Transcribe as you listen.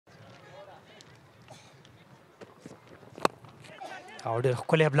او ډېر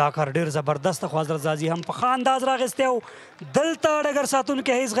ښکلی بلاکر ډېر زبردست خو حضرت زازي هم په ښه انداز راغستی او دلته ډګر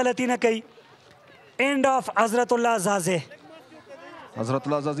ساتونکی هېڅ غلطي نه کوي. اینډ آف حضرت الله زازي. حضرت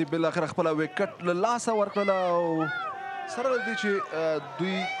الله زازي بالاخره خپله وکټ له لاسه ورکړله او سره له دې چې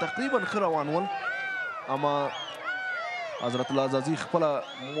دوی تقریبا ښه روان ول، اما حضرت الله زازي خپله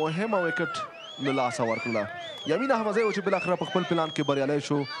مهمه وکټ له لاسه ورکړله. یمین احمدزی و چې بالاخره په خپل پلان کې بریالی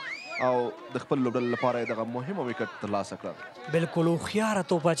شو او د خپل لوبډلې لپاره یې دغه مهمه وکټ ترلاسه کړه. بلکل هوښیاره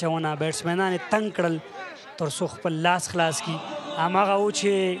توپ اچونه، بیټسمینان یې تنګ کړل تر څو خپل لاس خلاص کړي. هماغه و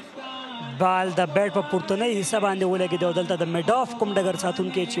چې بال د بیټ په پورتنۍ حصه باندې ولګېد او دلته د میډ آف کوم ډګر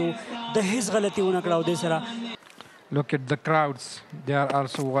ساتونکی چې و د هېڅ غلطي ونه کړه او دې سره Look at the crowds. They are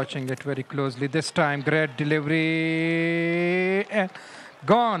also watching it very closely. This time, great delivery.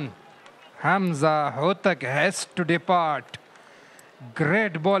 Gone. Hamza Hotak has to depart.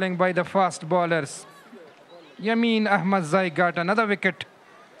 Great bowling by the fast bowlers. Yamin Ahmadzai got another wicket.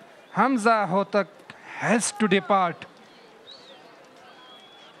 Hamza Hotak has to depart.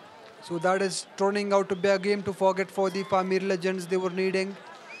 So that is turning out to be a game to forget for the Pamir Legends. They were needing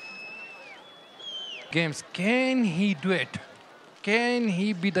games. Can he do it? Can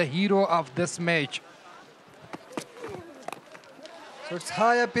he be the hero of this match? So it's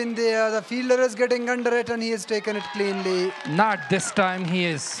high up in the air. The fielder is getting under it and he has taken it cleanly. Not this time he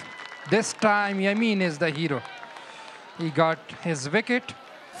is. This time Yamin is the hero. He got his wicket.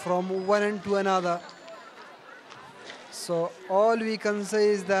 From one end to another. So all we can say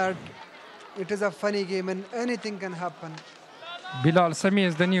is that it is a funny game and anything can happen. Bilal Sami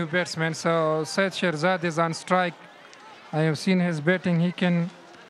is the new batsman, so Syed Sherzad is on strike. I have seen his batting. He can